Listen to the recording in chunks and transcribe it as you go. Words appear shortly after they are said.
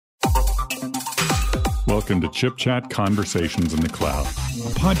welcome to Chip Chat Conversations in the Cloud,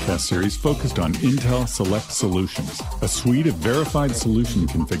 a podcast series focused on Intel Select Solutions, a suite of verified solution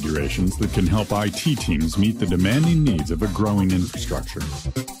configurations that can help IT teams meet the demanding needs of a growing infrastructure.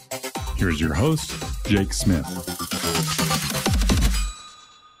 Here's your host, Jake Smith.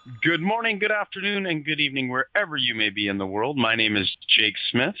 Good morning, good afternoon, and good evening, wherever you may be in the world. My name is Jake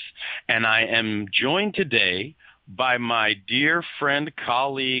Smith, and I am joined today by my dear friend,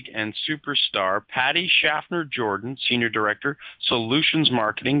 colleague, and superstar, Patty Schaffner-Jordan, Senior Director, Solutions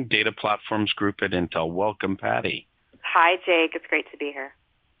Marketing, Data Platforms Group at Intel. Welcome, Patty. Hi, Jake. It's great to be here.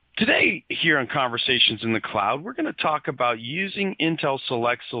 Today, here on Conversations in the Cloud, we're going to talk about using Intel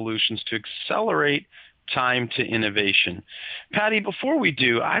Select Solutions to accelerate time to innovation. Patty, before we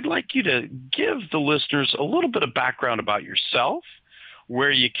do, I'd like you to give the listeners a little bit of background about yourself,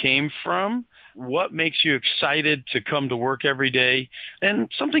 where you came from, what makes you excited to come to work every day,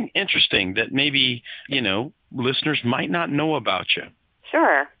 and something interesting that maybe, listeners might not know about you.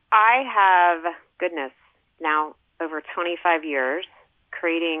 Sure. I have, now over 25 years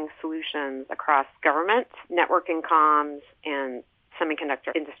creating solutions across government, network and comms, and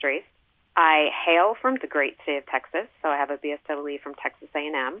semiconductor industries. I hail from the great state of Texas, so I have a BSW from Texas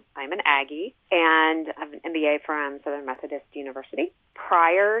A&M. I'm an Aggie, and I have an MBA from Southern Methodist University.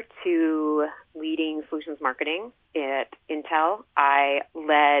 Prior to leading solutions marketing at Intel, I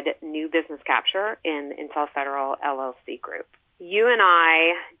led new business capture in the Intel Federal LLC group. You and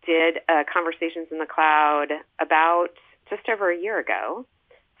I did Conversations in the Cloud about just over a year ago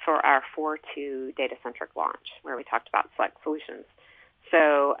for our 4.2 data-centric launch, where we talked about Select Solutions.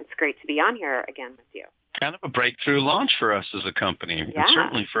 So it's great to be on here again with you. Kind of a breakthrough launch for us as a company, yeah. And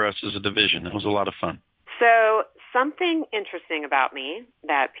certainly for us as a division. It was a lot of fun. So something interesting about me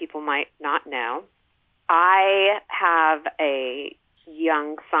that people might not know, I have a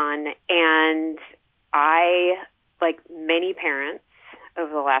young son, and I, like many parents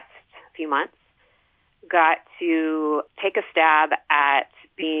over the last few months, got to take a stab at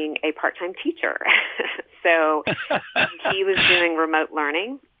being a part-time teacher. So he was doing remote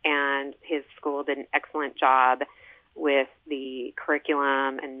learning, and his school did an excellent job with the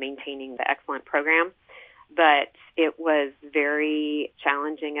curriculum and maintaining the excellent program. But it was very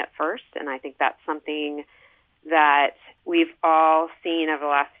challenging at first, and I think that's something that we've all seen over the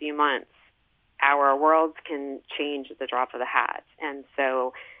last few months. Our worlds can change at the drop of the hat. And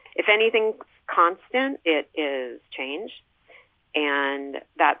so if anything's constant, it is change. And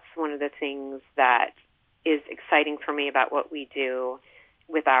that's one of the things that is exciting for me about what we do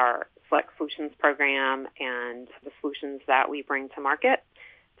with our Select Solutions program and the solutions that we bring to market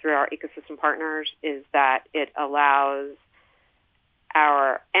through our ecosystem partners, is that it allows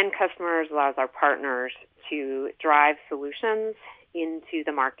our end customers, allows our partners to drive solutions into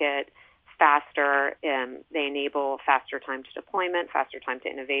the market faster. They enable faster time to deployment, faster time to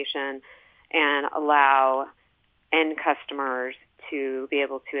innovation, and allow end customers to be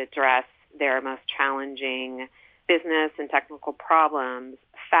able to address their most challenging business and technical problems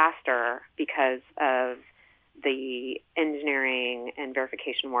faster because of the engineering and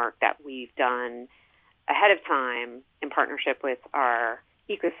verification work that we've done ahead of time in partnership with our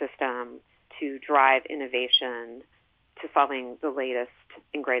ecosystem to drive innovation to solving the latest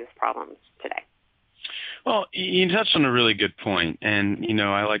and greatest problems today. Well, you touched on a really good point. And,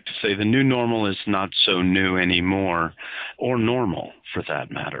 I like to say the new normal is not so new anymore, or normal for that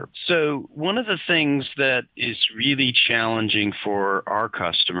matter. So one of the things that is really challenging for our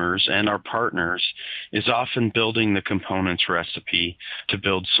customers and our partners is often building the components recipe to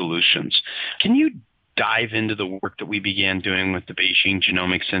build solutions. Can you dive into the work that we began doing with the Beijing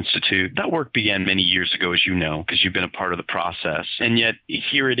Genomics Institute? That work began many years ago, as you know, because you've been a part of the process. And yet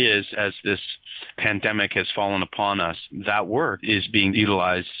here it is, as this pandemic has fallen upon us, that work is being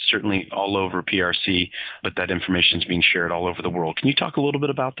utilized certainly all over PRC, but that information is being shared all over the world. Can you talk a little bit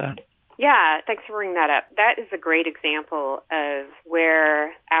about that? Yeah, thanks for bringing that up. That is a great example of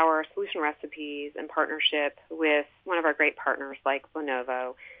where our solution recipes in partnership with one of our great partners like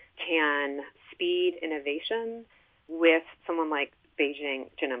Lenovo can speed innovation with someone like Beijing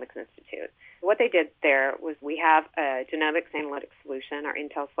Genomics Institute. What they did there was we have a genomics analytics solution, our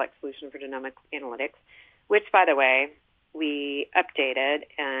Intel Select solution for genomics analytics, which, by the way, we updated,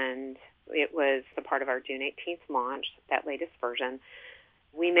 and it was a part of our June 18th launch, that latest version.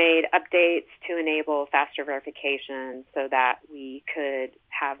 We made updates to enable faster verification so that we could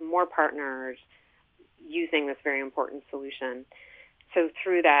have more partners using this very important solution. So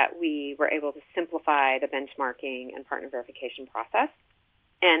through that, we were able to simplify the benchmarking and partner verification process.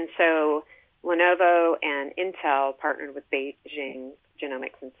 And so Lenovo and Intel partnered with Beijing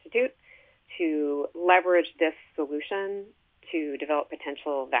Genomics Institute to leverage this solution to develop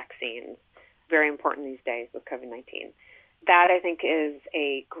potential vaccines. Very important these days with COVID-19. That, I think, is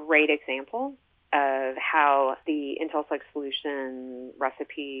a great example of how the Intel Select Solution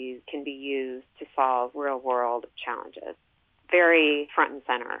recipes can be used to solve real-world challenges. Very front and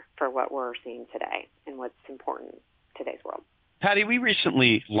center for what we're seeing today and what's important in today's world. Patty, we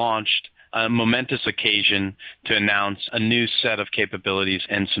recently launched a momentous occasion to announce a new set of capabilities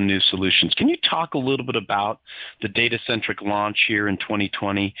and some new solutions. Can you talk a little bit about the data-centric launch here in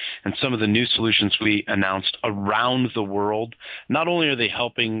 2020 and some of the new solutions we announced around the world? Not only are they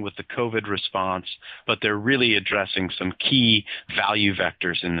helping with the COVID response, but they're really addressing some key value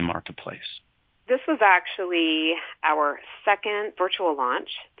vectors in the marketplace. This was actually our second virtual launch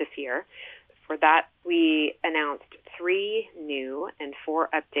this year. For that, we announced 3 new and 4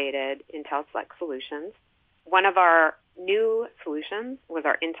 updated Intel Select solutions. One of our new solutions was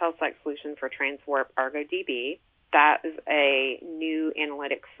our Intel Select solution for Transwarp ArgoDB. That is a new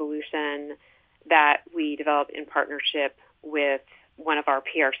analytics solution that we developed in partnership with one of our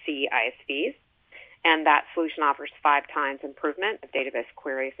PRC ISVs, and that solution offers 5 times improvement of database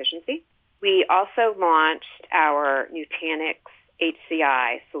query efficiency. We also launched our Nutanix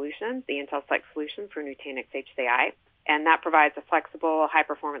HCI solution, the Intel Select solution for Nutanix HCI, and that provides a flexible,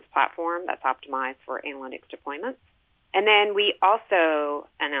 high-performance platform that's optimized for analytics deployments. And then we also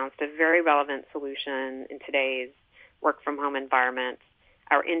announced a very relevant solution in today's work-from-home environment,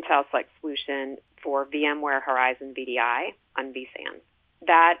 our Intel Select solution for VMware Horizon VDI on vSAN.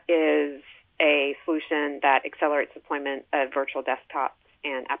 That is a solution that accelerates deployment of virtual desktops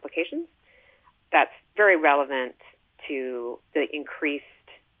and applications. That's very relevant to the increased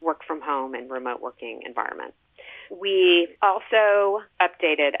work-from-home and remote working environment. We also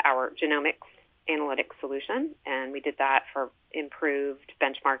updated our genomics analytics solution, and we did that for improved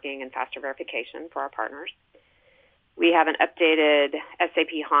benchmarking and faster verification for our partners. We have an updated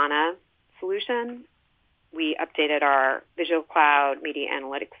SAP HANA solution. We updated our Visual Cloud Media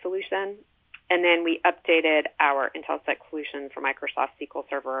Analytics solution, and then we updated our Intel Select solution for Microsoft SQL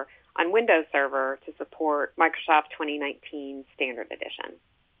Server on Windows Server to support Microsoft 2019 Standard Edition.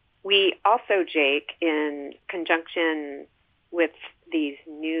 We also, Jake, in conjunction with these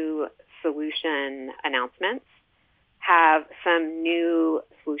new solution announcements, have some new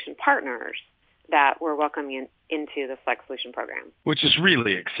solution partners that we're welcoming into the Select Solution program. Which is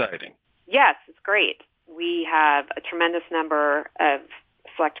really exciting. Yes, it's great. We have a tremendous number of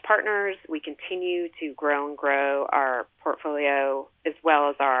Select partners. We continue to grow our portfolio as well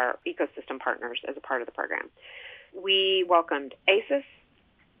as our ecosystem partners as a part of the program. We welcomed ASUS,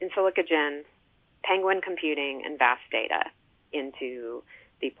 InSilicoGen, Penguin Computing, and Vast Data into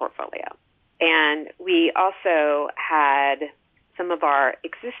the portfolio. And we also had some of our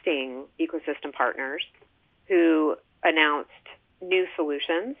existing ecosystem partners who announced new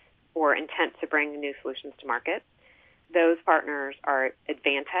solutions or intent to bring new solutions to market. Those partners are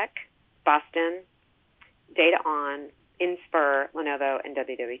Advantech, Boston, DataOn, Inspur, Lenovo, and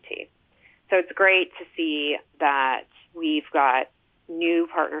WWT. So it's great to see that we've got new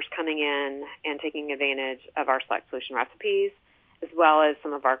partners coming in and taking advantage of our Select Solution recipes, as well as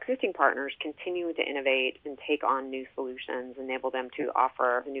some of our existing partners continuing to innovate and take on new solutions, enable them to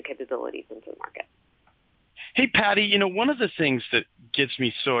offer new capabilities into the market. Hey, Patty, one of the things that gets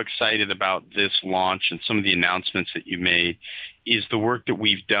me so excited about this launch and some of the announcements that you made is the work that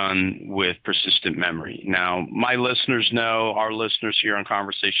we've done with persistent memory. Now, my listeners know, our listeners here on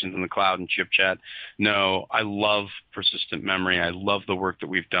Conversations in the Cloud and Chip Chat know I love persistent memory. I love the work that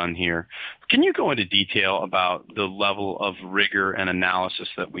we've done here. Can you go into detail about the level of rigor and analysis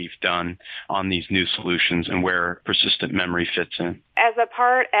that we've done on these new solutions and where persistent memory fits in? As a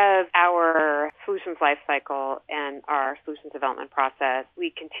part of our solutions lifecycle and our solutions development process,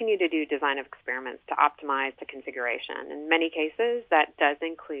 we continue to do design of experiments to optimize the configuration. In many cases, that does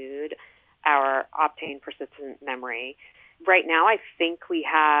include our Optane persistent memory. Right now, I think we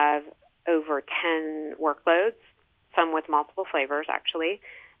have over 10 workloads, some with multiple flavors, actually,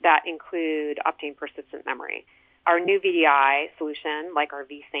 that include Optane persistent memory. Our new VDI solution, like our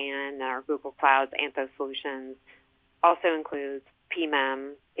vSAN and our Google Cloud's Anthos solutions, also includes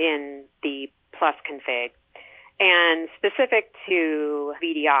PMEM in the plus config. And specific to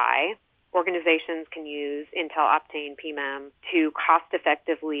VDI, organizations can use Intel Optane PMEM to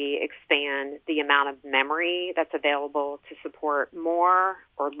cost-effectively expand the amount of memory that's available to support more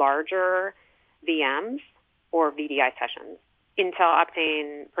or larger VMs or VDI sessions. Intel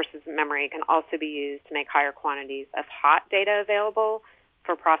Optane persistent memory can also be used to make higher quantities of hot data available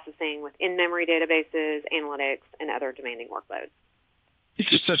for processing with in-memory databases, analytics, and other demanding workloads. It's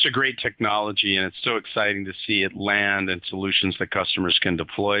just such a great technology, and it's so exciting to see it land in solutions that customers can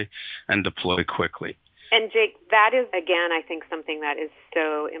deploy and deploy quickly. And Jake, that is, again, I think something that is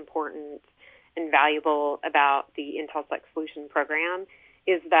so important and valuable about the Intel Select Solution program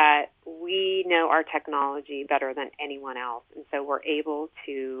is that we know our technology better than anyone else. And so we're able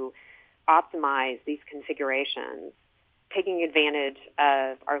to optimize these configurations, taking advantage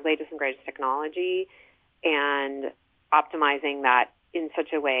of our latest and greatest technology and optimizing that in such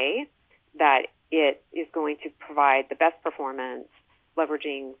a way that it is going to provide the best performance,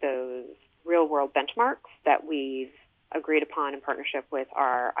 leveraging those real-world benchmarks that we've agreed upon in partnership with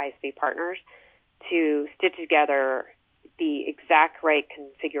our ISV partners to stitch together the exact right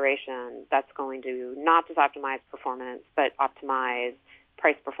configuration that's going to not just optimize performance, but optimize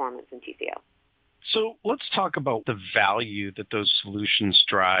price, performance, and TCO. So let's talk about the value that those solutions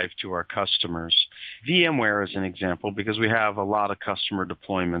drive to our customers. VMware is an example because we have a lot of customer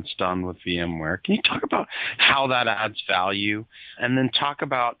deployments done with VMware. Can you talk about how that adds value, and then talk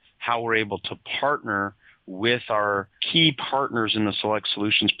about how we're able to partner with our key partners in the Select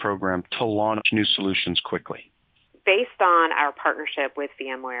Solutions program to launch new solutions quickly? Based on our partnership with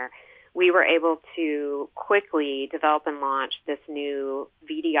VMware, we were able to quickly develop and launch this new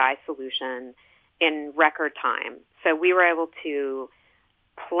VDI solution in record time. So we were able to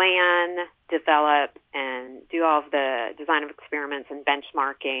plan, develop, and do all of the design of experiments and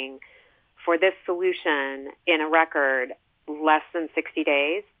benchmarking for this solution in a record less than 60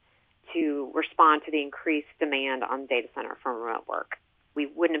 days to respond to the increased demand on data center from remote work. We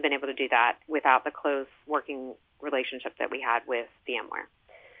wouldn't have been able to do that without the close working relationship that we had with VMware.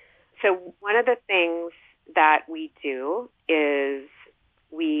 So one of the things that we do is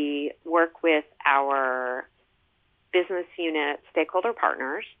we work with our business unit stakeholder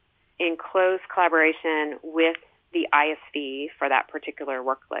partners in close collaboration with the ISV for that particular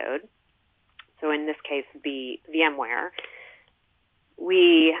workload. So in this case, it'd be VMware.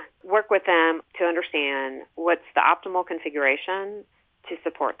 We work with them to understand what's the optimal configuration to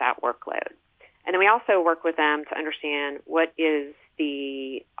support that workload. And then we also work with them to understand what is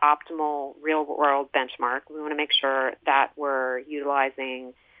the optimal real-world benchmark. We want to make sure that we're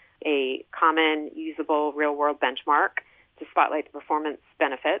utilizing a common, usable real-world benchmark to spotlight the performance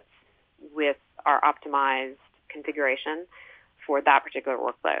benefits with our optimized configuration for that particular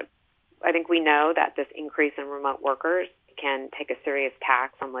workload. I think we know that this increase in remote workers can take a serious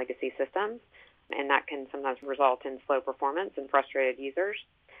tax on legacy systems, and that can sometimes result in slow performance and frustrated users.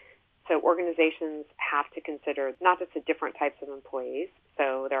 So organizations have to consider not just the different types of employees.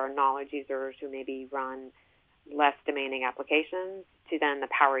 So there are knowledge users who maybe run less demanding applications to then the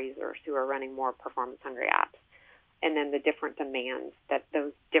power users who are running more performance-hungry apps. And then the different demands that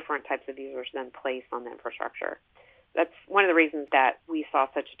those different types of users then place on the infrastructure. That's one of the reasons that we saw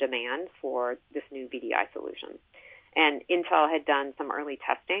such demand for this new VDI solution. And Intel had done some early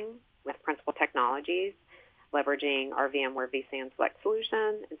testing with Principal Technologies, leveraging our VMware vSAN Select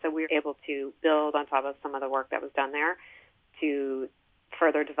solution. And so we were able to build on top of some of the work that was done there to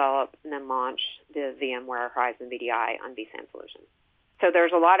further develop and then launch the VMware Horizon VDI on vSAN solution. So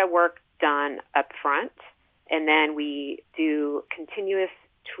there's a lot of work done up front, and then we do continuous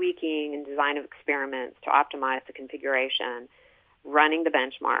tweaking and design of experiments to optimize the configuration, running the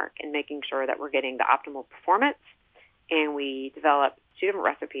benchmark and making sure that we're getting the optimal performance. And we develop two different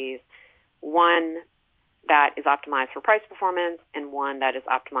recipes, one that is optimized for price performance and one that is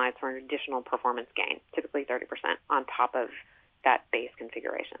optimized for an additional performance gain, typically 30% on top of that base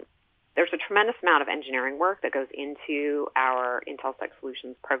configuration. There's a tremendous amount of engineering work that goes into our Intel Select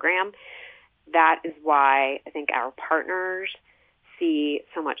Solutions program. That is why I think our partners see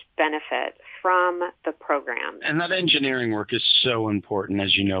so much benefit from the program. And that engineering work is so important,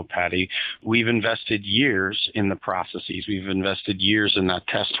 as you know, Patty. We've invested years in the processes. We've invested years in that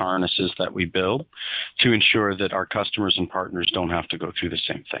test harnesses that we build to ensure that our customers and partners don't have to go through the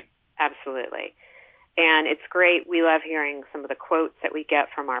same thing. Absolutely. And it's great. We love hearing some of the quotes that we get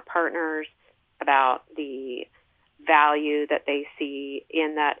from our partners about the value that they see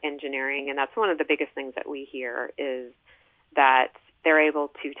in that engineering. And that's one of the biggest things that we hear is that they're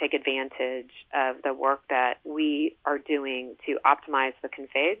able to take advantage of the work that we are doing to optimize the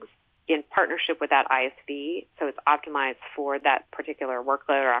configs in partnership with that ISV. So it's optimized for that particular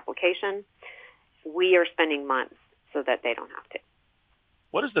workload or application. We are spending months so that they don't have to.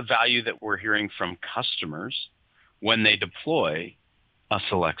 What is the value that we're hearing from customers when they deploy a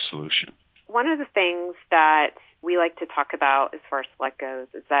Select solution? One of the things that we like to talk about as far as Select goes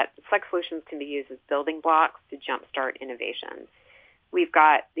is that Select solutions can be used as building blocks to jumpstart innovation. We've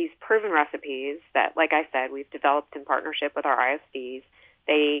got these proven recipes that, like I said, we've developed in partnership with our ISVs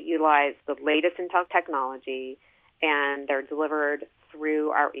They utilize the latest Intel technology, and they're delivered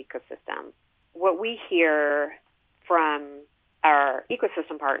through our ecosystem. What we hear from our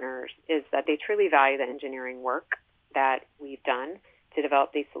ecosystem partners is that they truly value the engineering work that we've done to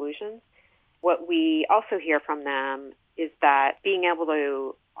develop these solutions. What we also hear from them is that being able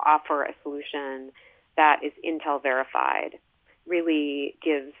to offer a solution that is Intel verified really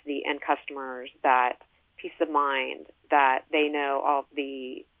gives the end customers that peace of mind that they know all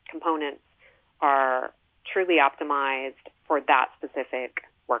the components are truly optimized for that specific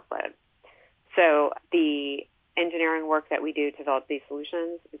workload. So the engineering work that we do to develop these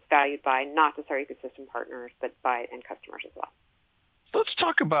solutions is valued by not just our ecosystem partners, but by end customers as well. Let's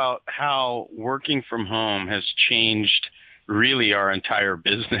talk about how working from home has changed really our entire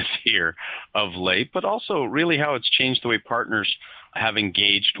business here of late, but also really how it's changed the way partners have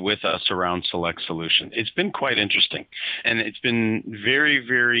engaged with us around Select Solutions. It's been quite interesting, and it's been very,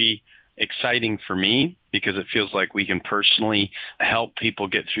 very exciting for me because it feels like we can personally help people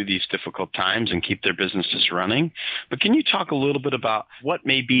get through these difficult times and keep their businesses running. But can you talk a little bit about what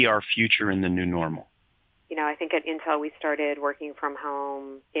may be our future in the new normal? You know, I think at Intel we started working from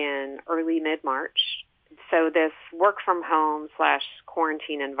home in early mid-March. So this work from home /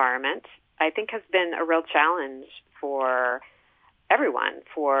 quarantine environment, I think, has been a real challenge for everyone,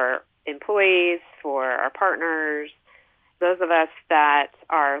 for employees, for our partners, those of us that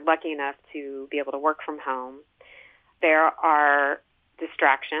are lucky enough to be able to work from home. There are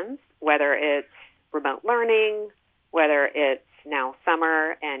distractions, whether it's remote learning, whether it's now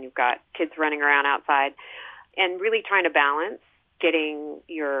summer and you've got kids running around outside, and really trying to balance getting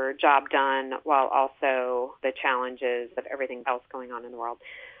your job done while also the challenges of everything else going on in the world.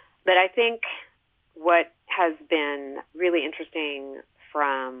 But I think what has been really interesting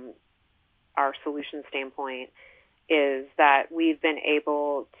from our solution standpoint is that we've been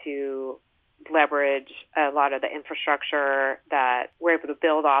able to leverage a lot of the infrastructure that we're able to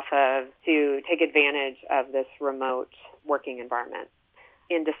build off of to take advantage of this remote working environment.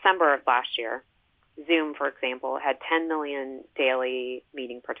 In December of last year, Zoom, for example, had 10 million daily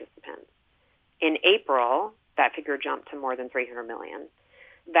meeting participants. In April, that figure jumped to more than 300 million.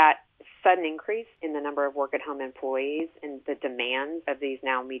 That sudden increase in the number of work-at-home employees and the demands of these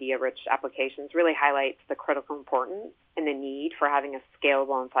now media-rich applications really highlights the critical importance and the need for having a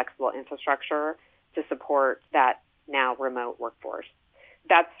scalable and flexible infrastructure to support that now remote workforce.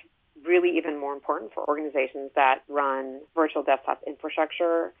 That's really even more important for organizations that run virtual desktop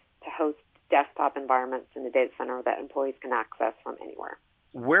infrastructure to host desktop environments in the data center that employees can access from anywhere.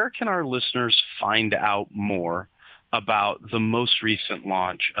 Where can our listeners find out more about the most recent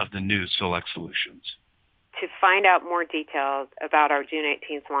launch of the new Select Solutions? To find out more details about our June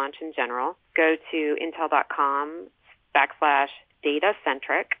 18th launch in general, go to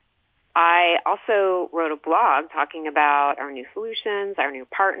intel.com/datacentric. I also wrote a blog talking about our new solutions, our new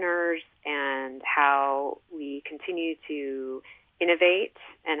partners, and how we continue to innovate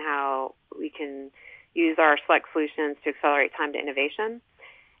and how we can use our Select Solutions to accelerate time to innovation.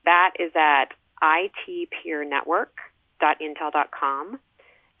 That is at itpeernetwork.intel.com,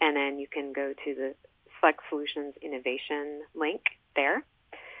 and then you can go to the Select Solutions Innovation link there.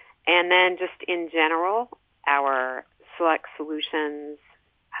 And then just in general, our Select Solutions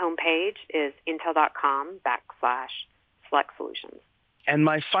homepage is intel.com/Select Solutions. And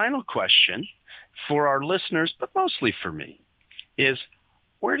my final question for our listeners, but mostly for me, is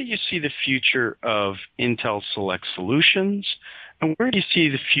where do you see the future of Intel Select Solutions, and where do you see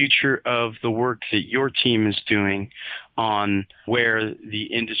the future of the work that your team is doing on where the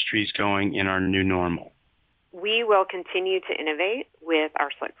industry is going in our new normal? We will continue to innovate with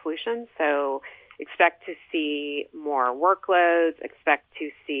our Select Solutions, so expect to see more workloads, expect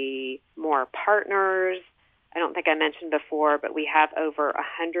to see more partners. I don't think I mentioned before, but we have over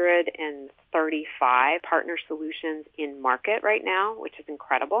 135 partner solutions in market right now, which is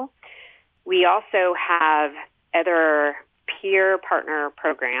incredible. We also have other peer partner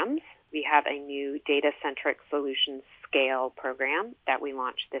programs. We have a new Data-Centric Solutions Scale program that we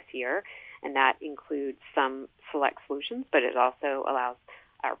launched this year, and that includes some Select Solutions, but it also allows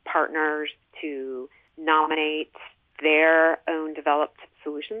our partners to nominate their own developed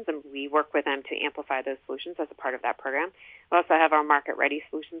solutions, and we work with them to amplify those solutions as a part of that program. We also have our Market Ready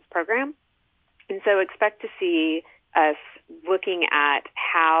Solutions program. And so expect to see us looking at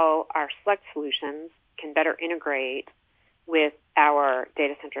how our Select Solutions can better integrate with our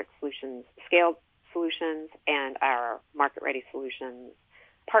Data-Centric Solutions Scale solutions and our Market Ready Solutions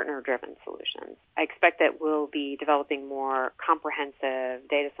partner-driven solutions. I expect that we'll be developing more comprehensive,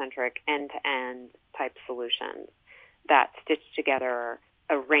 data-centric, end-to-end type solutions that stitch together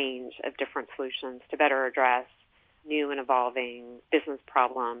a range of different solutions to better address new and evolving business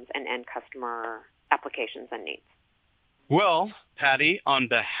problems and end customer applications and needs. Well, Patty, on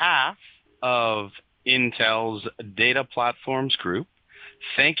behalf of Intel's Data Platforms Group,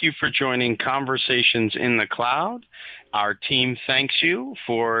 thank you for joining Conversations in the Cloud. Our team thanks you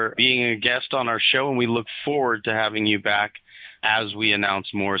for being a guest on our show, and we look forward to having you back as we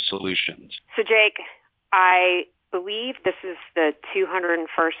announce more solutions. So, Jake, I believe this is the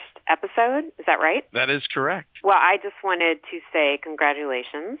 201st episode. Is that right? That is correct. Well, I just wanted to say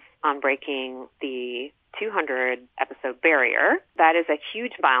congratulations on breaking the 200 episode barrier. That is a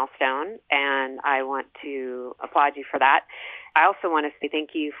huge milestone, and I want to applaud you for that. I also want to say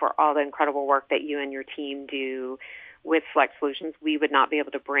thank you for all the incredible work that you and your team do with Select Solutions. We would not be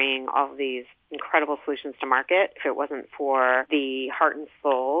able to bring all of these incredible solutions to market if it wasn't for the heart and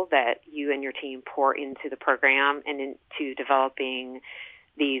soul that you and your team pour into the program and into developing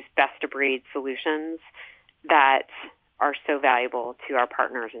these best-of-breed solutions that are so valuable to our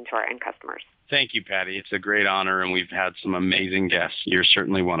partners and to our end customers. Thank you, Patty. It's a great honor, and we've had some amazing guests. You're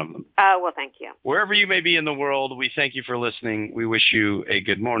certainly one of them. Well, thank you. Wherever you may be in the world, we thank you for listening. We wish you a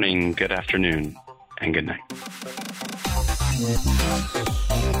good morning, good afternoon, and good night.